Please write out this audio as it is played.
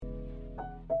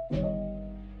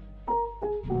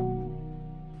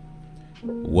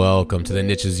Welcome to The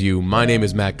Niche Is You. My name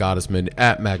is Matt Gottesman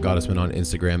at Matt Gottesman on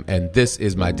Instagram, and this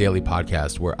is my daily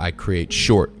podcast where I create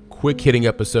short, quick-hitting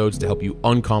episodes to help you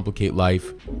uncomplicate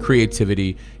life,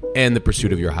 creativity, and the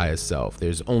pursuit of your highest self.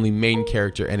 There's only main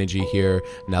character energy here.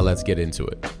 Now let's get into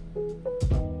it.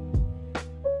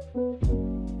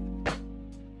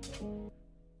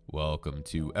 Welcome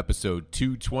to episode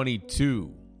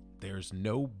 222. There's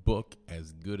no book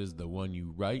as good as the one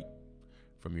you write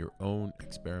from your own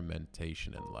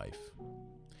experimentation in life.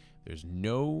 There's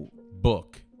no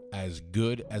book as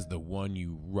good as the one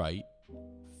you write,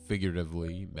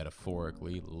 figuratively,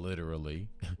 metaphorically, literally,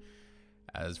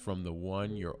 as from the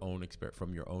one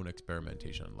from your own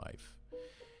experimentation in life.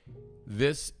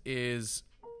 This is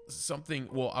something.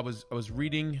 Well, I was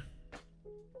reading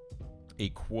a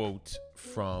quote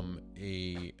from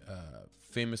a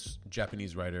famous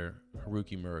Japanese writer,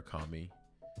 Haruki Murakami.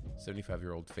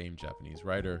 75-year-old famed Japanese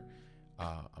writer.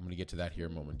 I'm going to get to that here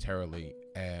momentarily.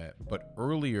 But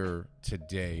earlier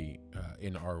today,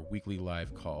 in our weekly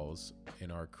live calls in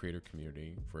our creator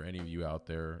community, for any of you out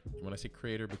there, when I say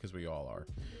creator, because we all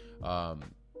are,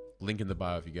 link in the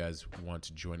bio if you guys want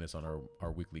to join us on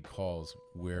our weekly calls,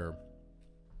 where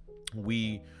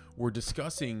we were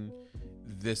discussing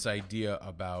this idea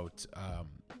about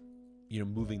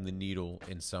moving the needle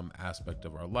in some aspect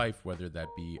of our life, whether that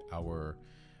be our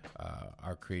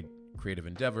creative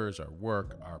endeavors, our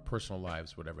work, our personal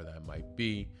lives, whatever that might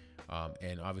be.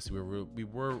 And obviously we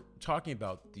were talking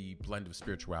about the blend of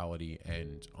spirituality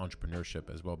and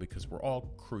entrepreneurship as well, because we're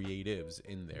all creatives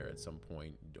in there at some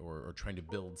point, or trying to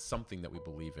build something that we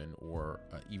believe in, or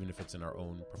even if it's in our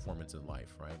own performance in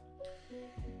life, right?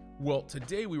 Well,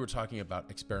 today we were talking about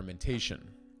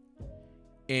experimentation.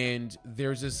 And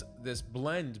there's this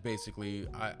blend, basically.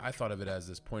 I thought of it as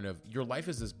this point of your life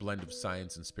is this blend of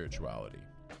science and spirituality.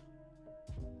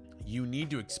 You need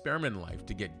to experiment in life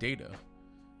to get data,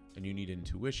 and you need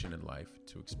intuition in life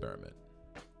to experiment.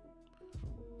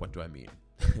 What do I mean?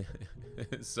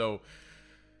 So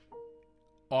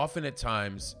often at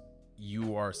times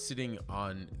you are sitting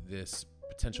on this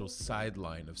potential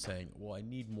sideline of saying, well, I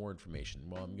need more information.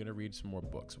 Well, I'm going to read some more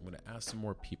books. I'm going to ask some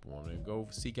more people. I'm going to go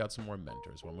seek out some more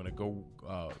mentors. Well, I'm going to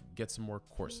go get some more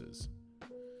courses.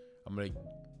 I'm going to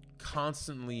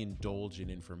constantly indulge in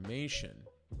information,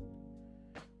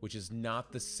 which is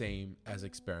not the same as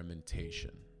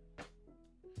experimentation.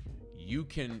 You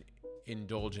can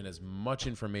indulge in as much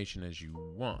information as you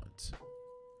want,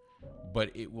 but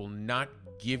it will not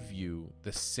give you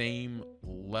the same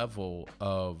level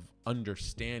of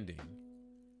understanding,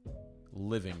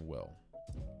 living well,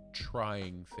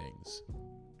 trying things,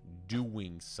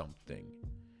 doing something.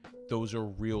 Those are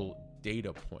real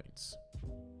data points.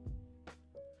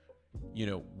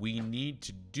 We need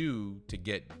to do to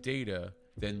get data,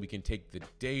 then we can take the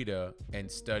data and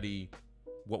study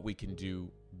what we can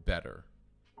do better.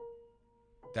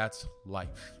 That's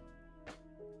life,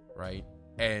 right?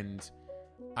 And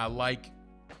I like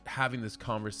having this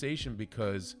conversation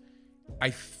because I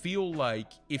feel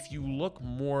like if you look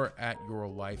more at your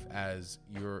life as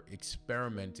you're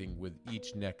experimenting with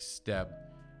each next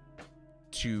step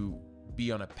to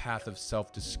be on a path of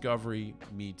self-discovery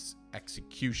meets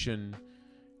execution,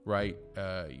 right?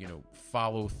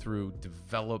 Follow through,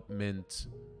 development,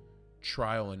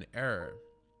 trial and error.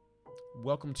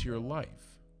 Welcome to your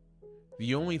life.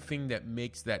 The only thing that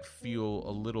makes that feel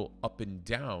a little up and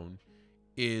down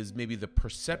is maybe the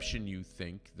perception you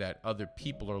think that other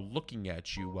people are looking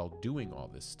at you while doing all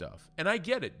this stuff. And I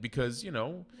get it, because,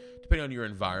 depending on your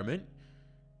environment,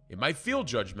 it might feel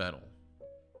judgmental.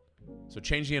 So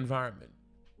change the environment,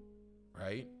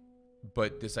 right?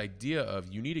 But this idea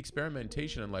of you need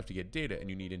experimentation in life to get data, and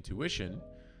you need intuition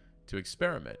to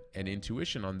experiment. And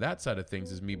intuition on that side of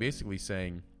things is me basically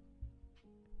saying,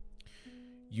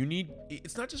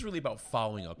 it's not just really about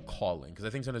following a calling, because I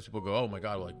think sometimes people go, oh my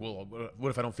God, what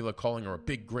if I don't feel a calling or a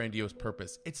big grandiose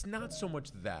purpose? It's not so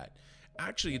much that.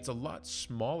 Actually, it's a lot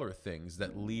smaller things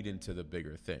that lead into the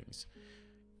bigger things.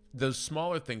 Those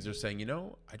smaller things are saying,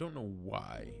 I don't know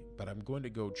why, but I'm going to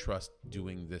go trust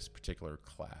doing this particular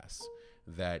class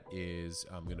that is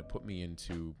going to put me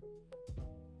into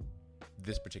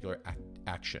this particular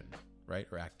action, right?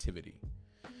 Or activity.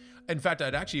 In fact,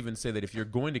 I'd actually even say that if you're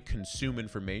going to consume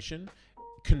information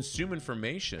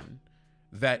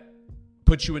that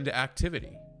puts you into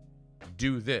activity.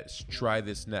 Do this, try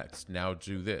this next, now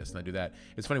do this, now do that.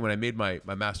 It's funny, when I made my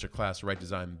master class, Write,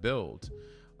 Design, Build,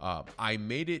 I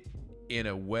made it in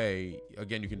a way,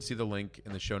 again, you can see the link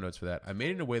in the show notes for that. I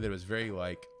made it in a way that was very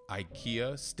like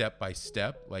IKEA, step by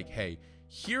step, like, hey,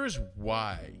 here's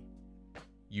why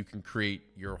you can create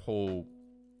your whole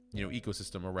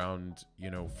ecosystem around,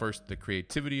 first the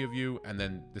creativity of you and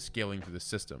then the scaling through the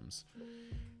systems.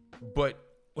 But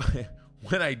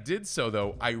when I did so,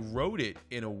 though, I wrote it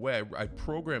in a way, I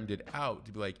programmed it out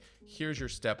to be like, here's your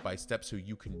step by step so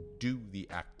you can do the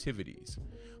activities.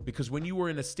 Because when you were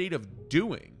in a state of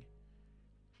doing,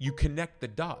 you connect the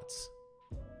dots.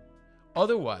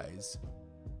 Otherwise,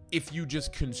 if you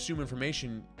just consume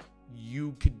information,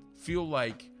 you could feel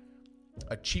like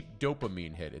a cheap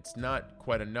dopamine hit. It's not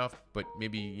quite enough, but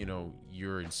maybe,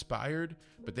 you're inspired,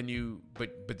 but then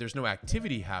but there's no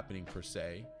activity happening per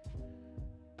se.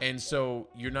 And so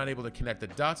you're not able to connect the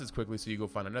dots as quickly, so you go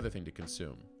find another thing to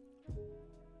consume.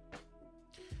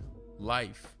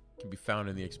 Life can be found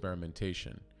in the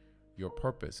experimentation. Your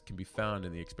purpose can be found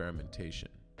in the experimentation.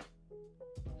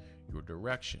 Your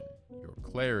direction, your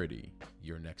clarity,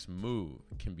 your next move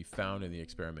can be found in the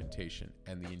experimentation.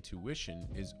 And the intuition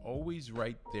is always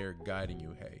right there guiding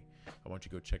you. Hey, I want you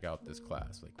to go check out this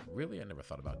class. Like, really? I never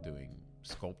thought about doing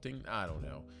sculpting. I don't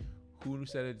know. Who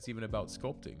said it's even about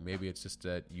sculpting? Maybe it's just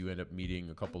that you end up meeting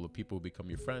a couple of people who become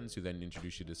your friends, who then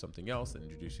introduce you to something else, and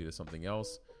introduce you to something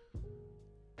else.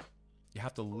 You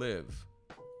have to live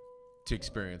to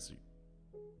experience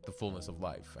the fullness of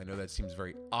life. I know that seems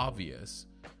very obvious,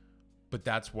 but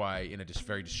that's why in a just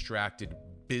very distracted,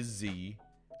 busy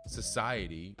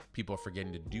society, people are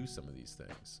forgetting to do some of these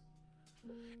things.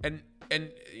 And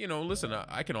listen,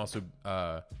 I can also,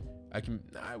 I'd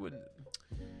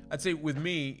say with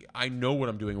me, I know what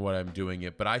I'm doing and what I'm doing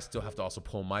it, but I still have to also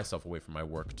pull myself away from my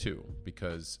work too,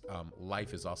 because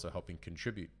life is also helping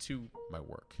contribute to my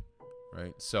work,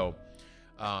 right? So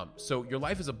your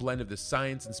life is a blend of this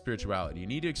science and spirituality. You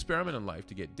need to experiment in life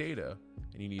to get data,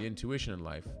 and you need intuition in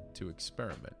life to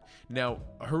experiment. Now,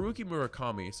 Haruki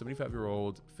Murakami,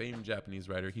 75-year-old famed Japanese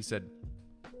writer, he said,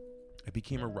 I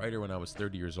became a writer when I was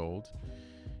 30 years old,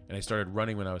 and I started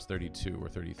running when I was 32 or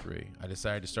 33. I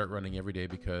decided to start running every day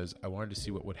because I wanted to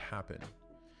see what would happen.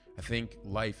 I think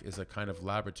life is a kind of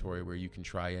laboratory where you can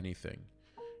try anything.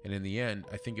 And in the end,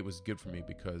 I think it was good for me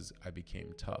because I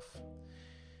became tough.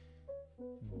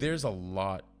 There's a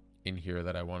lot in here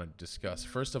that I want to discuss.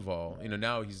 First of all,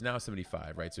 now he's now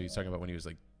 75, right? So he's talking about when he was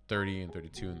like 30 and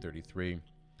 32 and 33.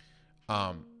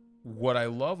 What I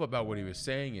love about what he was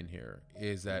saying in here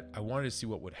is that I wanted to see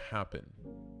what would happen.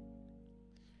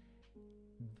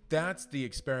 That's the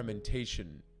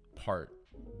experimentation part,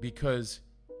 because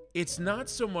it's not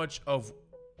so much of,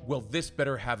 well, this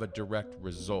better have a direct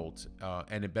result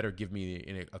and it better give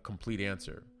me a complete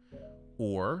answer.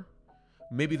 Or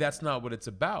maybe that's not what it's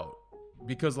about,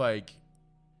 because like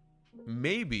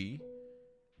maybe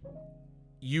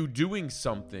you doing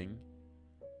something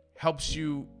helps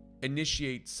you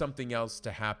initiate something else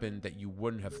to happen that you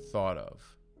wouldn't have thought of.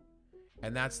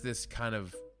 And that's this kind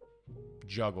of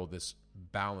juggle, this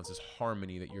balance, this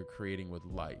harmony that you're creating with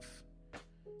life,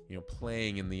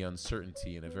 playing in the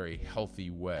uncertainty in a very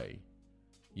healthy way.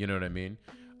 You know what I mean?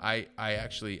 I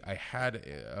had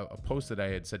a post that I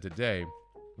had said today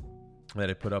that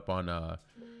I put up on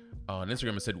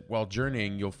Instagram. It said, while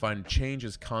journeying, you'll find change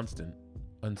is constant,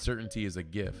 uncertainty is a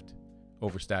gift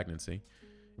over stagnancy,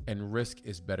 and risk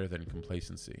is better than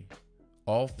complacency.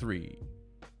 All three,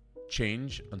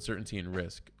 change, uncertainty, and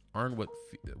risk, aren't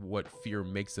what fear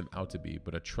makes them out to be,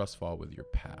 but a trust fall with your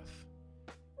path,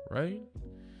 right?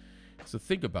 So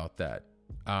think about that.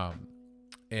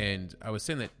 And I was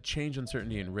saying that change,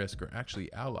 uncertainty, and risk are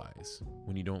actually allies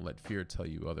when you don't let fear tell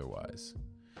you otherwise.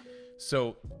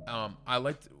 So I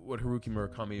liked what Haruki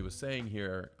Murakami was saying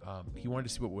here. He wanted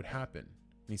to see what would happen.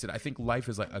 And he said, I think life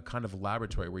is like a kind of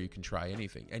laboratory where you can try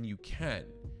anything. And you can.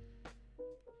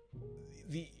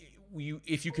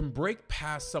 If you can break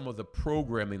past some of the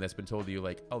programming that's been told to you,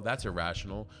 like, oh, that's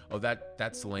irrational. Oh,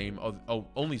 that's lame. Oh,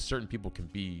 only certain people can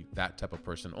be that type of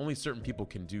person. Only certain people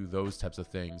can do those types of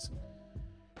things.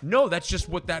 No, that's just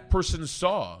what that person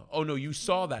saw. Oh, no, you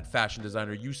saw that fashion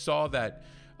designer. You saw that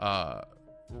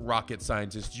rocket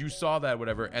scientist. You saw that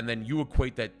whatever. And then you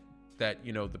equate that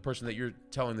the person that you're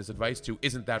telling this advice to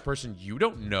isn't that person. You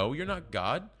don't know. You're not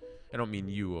God. I don't mean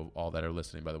you of all that are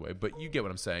listening, by the way, but you get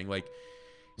what I'm saying. Like,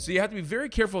 so you have to be very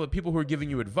careful of people who are giving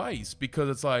you advice, because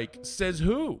it's like, says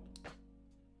who?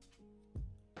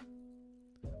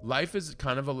 Life is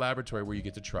kind of a laboratory where you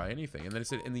get to try anything. And then I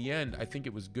said, in the end, I think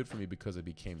it was good for me because I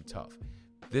became tough.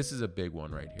 This is a big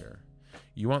one right here.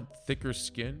 You want thicker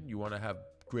skin. You want to have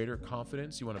greater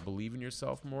confidence. You want to believe in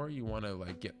yourself more. You want to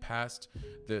like get past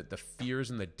the fears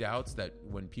and the doubts that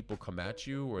when people come at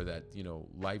you, or that,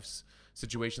 life's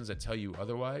situations that tell you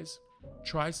otherwise.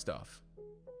 Try stuff.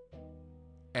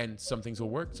 And some things will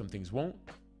work, some things won't.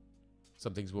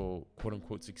 Some things will quote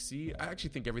unquote succeed. I actually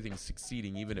think everything's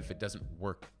succeeding even if it doesn't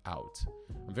work out.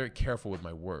 I'm very careful with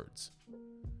my words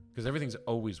because everything's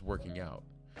always working out.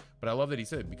 But I love that he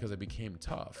said, because I became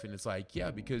tough. And it's like, yeah,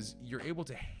 because you're able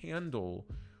to handle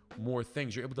more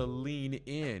things. You're able to lean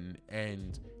in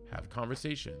and have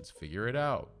conversations, figure it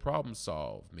out, problem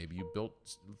solve. Maybe you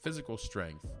built physical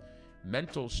strength,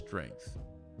 mental strength.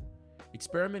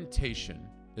 Experimentation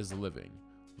is living.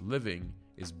 Living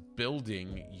is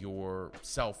building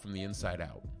yourself from the inside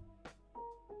out.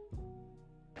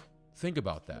 Think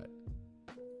about that.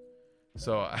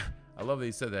 So I love that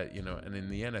he said that, and in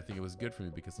the end, I think it was good for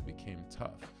me because it became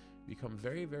tough. Become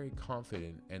very, very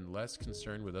confident and less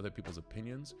concerned with other people's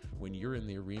opinions when you're in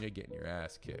the arena getting your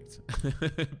ass kicked.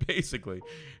 Basically,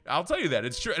 I'll tell you that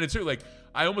it's true. And it's true. Like,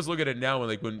 I almost look at it now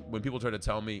when people try to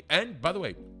tell me, and by the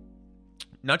way,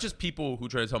 not just people who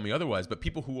try to tell me otherwise, but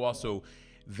people who also,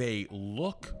 they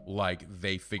look like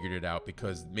they figured it out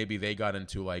because maybe they got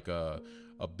into like a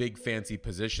big fancy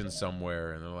position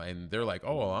somewhere and they're like,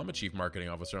 oh, well, I'm a chief marketing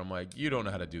officer. I'm like, you don't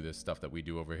know how to do this stuff that we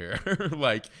do over here.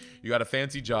 Like, you got a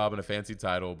fancy job and a fancy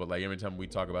title, but like every time we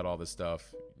talk about all this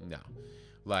stuff, no.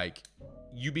 Like,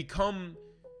 you become,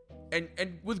 and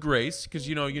with grace, because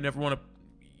you never want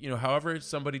to, however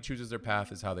somebody chooses their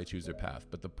path is how they choose their path.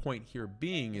 But the point here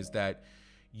being is that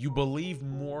you believe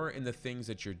more in the things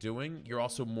that you're doing. You're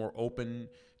also more open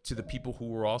to the people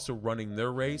who are also running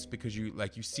their race because you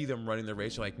see them running their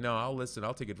race. You're like, no, I'll listen.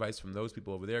 I'll take advice from those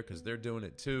people over there because they're doing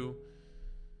it too.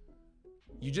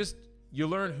 You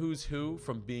learn who's who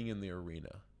from being in the arena,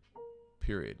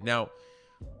 period. Now,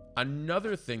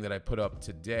 another thing that I put up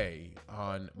today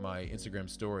on my Instagram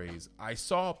stories, I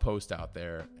saw a post out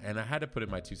there and I had to put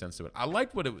in my 2 cents to it. I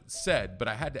liked what it said, but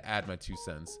I had to add my 2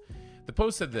 cents. The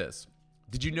post said this: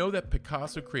 did you know that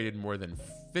Picasso created more than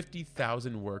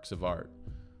 50,000 works of art,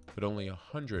 but only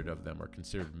 100 of them are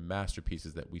considered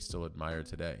masterpieces that we still admire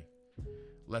today?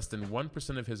 Less than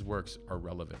 1% of his works are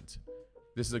relevant.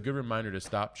 This is a good reminder to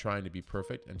stop trying to be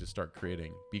perfect and to start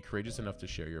creating. Be courageous enough to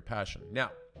share your passion.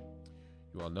 Now,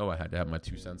 you all know I had to have my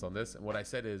 2 cents on this. And what I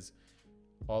said is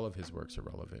all of his works are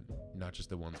relevant, not just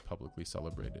the ones publicly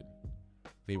celebrated.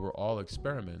 They were all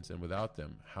experiments, and without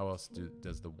them, how else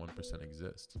does the 1%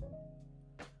 exist?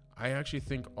 I actually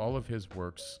think all of his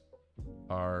works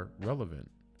are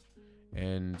relevant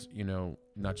and,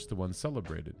 not just the ones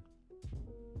celebrated,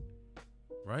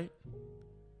 right?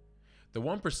 The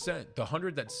 1%, the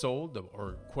 100 that sold,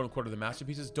 or quote unquote, the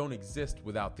masterpieces, don't exist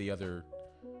without the other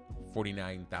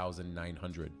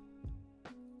 49,900.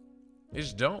 They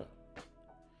just don't.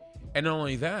 And not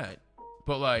only that,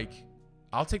 but like,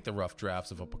 I'll take the rough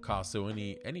drafts of a Picasso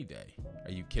any day.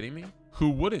 Are you kidding me? Who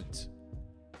wouldn't?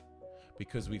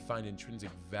 Because we find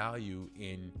intrinsic value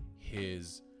in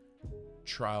his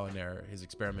trial and error, his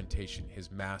experimentation, his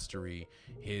mastery,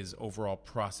 his overall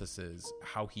processes,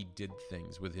 how he did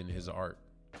things within his art.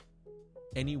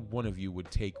 Any one of you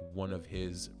would take one of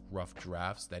his rough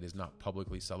drafts that is not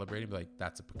publicly celebrated and be like,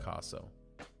 that's a Picasso,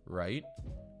 right?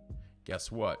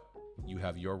 Guess what? You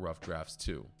have your rough drafts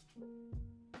too.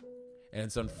 And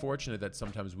it's unfortunate that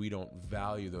sometimes we don't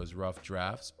value those rough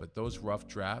drafts, but those rough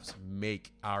drafts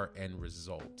make our end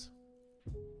result.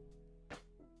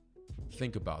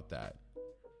 Think about that.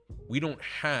 We don't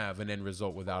have an end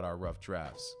result without our rough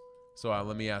drafts. So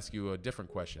let me ask you a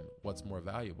different question. What's more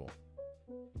valuable?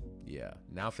 Yeah,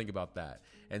 now think about that.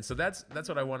 And so that's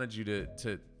what I wanted you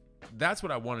to that's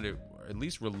what I wanted to at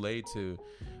least relay to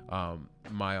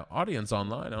my audience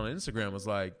online on Instagram, was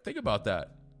like, think about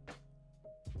that.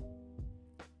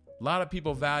 A lot of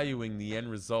people valuing the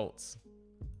end results.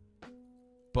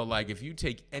 But like, if you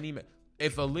take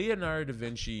if a Leonardo da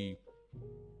Vinci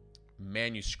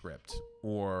manuscript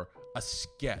or a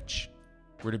sketch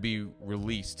were to be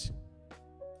released,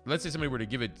 let's say somebody were to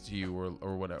give it to you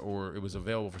or whatever, or it was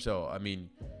available for sale, I mean,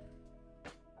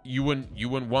 you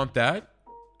wouldn't want that?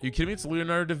 Are you kidding me? It's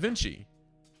Leonardo da Vinci.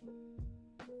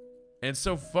 And it's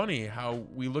so funny how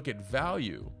we look at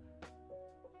value,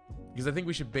 because I think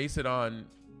we should base it on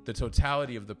the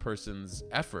totality of the person's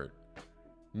effort,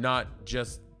 not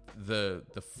just the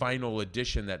final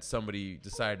edition that somebody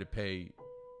decided to pay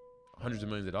hundreds of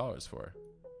millions of dollars for.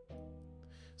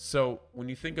 So when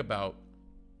you think about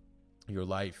your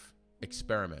life,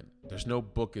 experiment. There's no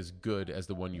book as good as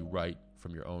the one you write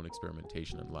from your own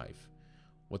experimentation in life.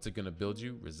 What's it going to build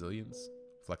you? Resilience,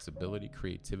 flexibility,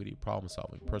 creativity, problem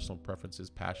solving, personal preferences,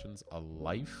 passions, a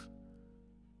life.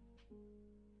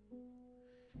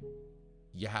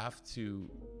 You have to,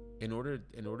 in order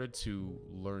to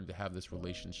learn to have this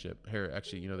relationship here,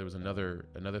 actually, there was another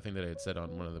thing that I had said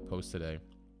on one of the posts today.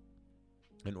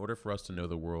 In order for us to know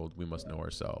the world, we must know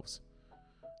ourselves.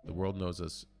 The world knows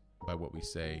us by what we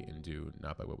say and do,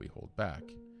 not by what we hold back,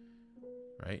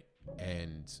 right?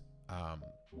 And,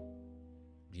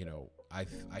 I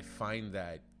find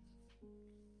that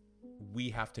we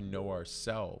have to know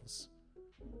ourselves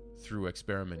through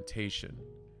experimentation,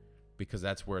 because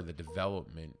that's where the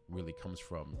development really comes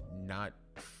from, not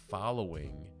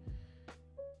following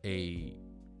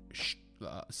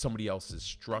somebody else's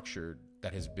structure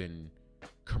that has been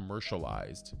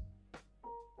commercialized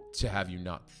to have you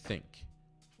not think.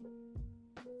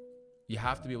 You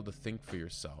have to be able to think for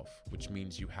yourself, which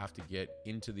means you have to get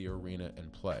into the arena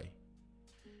and play.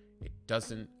 It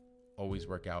doesn't always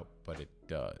work out, but it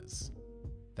does.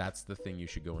 That's the thing you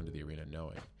should go into the arena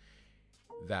knowing.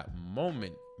 That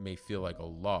moment may feel like a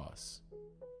loss,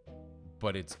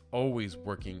 but it's always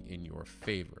working in your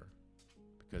favor,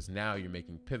 because now you're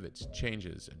making pivots,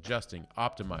 changes, adjusting,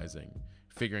 optimizing,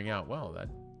 figuring out, well, that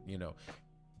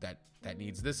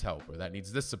needs this help, or that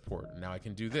needs this support. And now I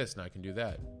can do this, now I can do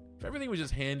that. If everything was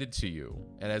just handed to you,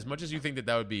 and as much as you think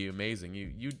that would be amazing,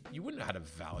 you wouldn't know how to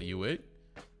value it.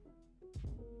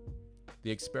 The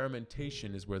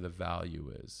experimentation is where the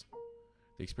value is.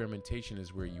 The experimentation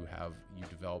is where you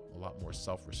develop a lot more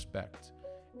self-respect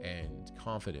and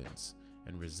confidence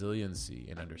and resiliency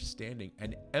and understanding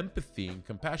and empathy and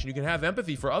compassion. You can have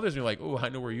empathy for others and you're like, oh, I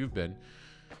know where you've been.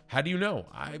 How do you know?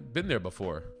 I've been there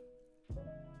before.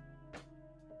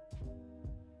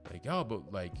 Like, oh, but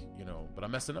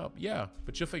I'm messing up. Yeah,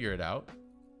 but you'll figure it out.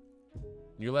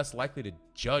 You're less likely to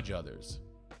judge others.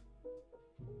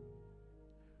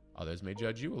 Others may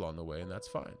judge you along the way, and that's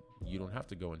fine. You don't have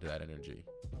to go into that energy.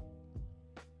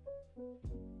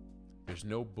 There's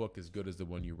no book as good as the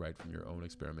one you write from your own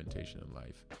experimentation in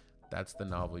life. That's the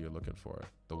novel you're looking for,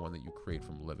 the one that you create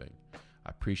from living.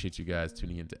 I appreciate you guys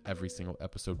tuning into every single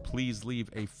episode. Please leave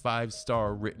a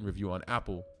 5-star written review on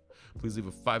Apple. Please leave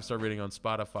a 5-star rating on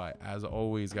Spotify. As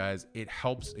always, guys, it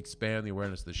helps expand the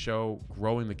awareness of the show,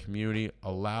 growing the community,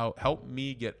 help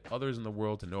me get others in the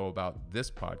world to know about this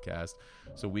podcast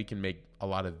so we can make a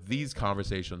lot of these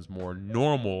conversations more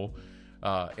normal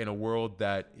in a world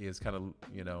that is kind of,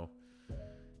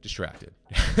 distracted.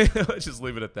 Let's just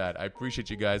leave it at that. I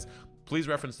appreciate you guys. Please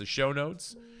reference the show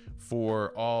notes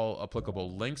for all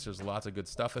applicable links. There's lots of good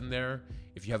stuff in there.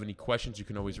 If you have any questions, you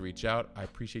can always reach out. I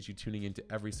appreciate you tuning into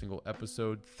every single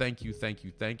episode. Thank you.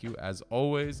 As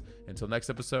always, until next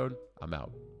episode, I'm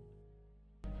out.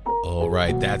 All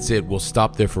right, that's it. We'll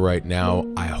stop there for right now.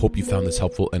 I hope you found this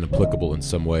helpful and applicable in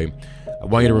some way. I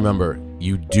want you to remember,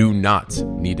 you do not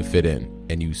need to fit in,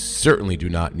 and you certainly do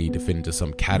not need to fit into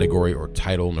some category or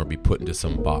title nor be put into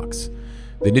some box.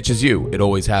 The niche is you. It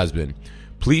always has been.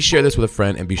 Please share this with a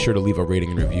friend and be sure to leave a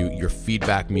rating and review. Your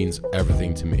feedback means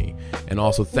everything to me. And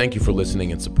also, thank you for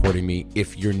listening and supporting me.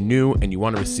 If you're new and you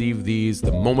want to receive these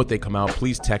the moment they come out,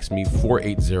 please text me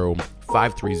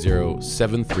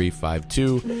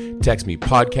 480-530-7352. Text me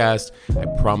podcast. I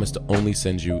promise to only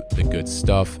send you the good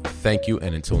stuff. Thank you.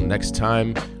 And until next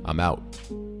time, I'm out.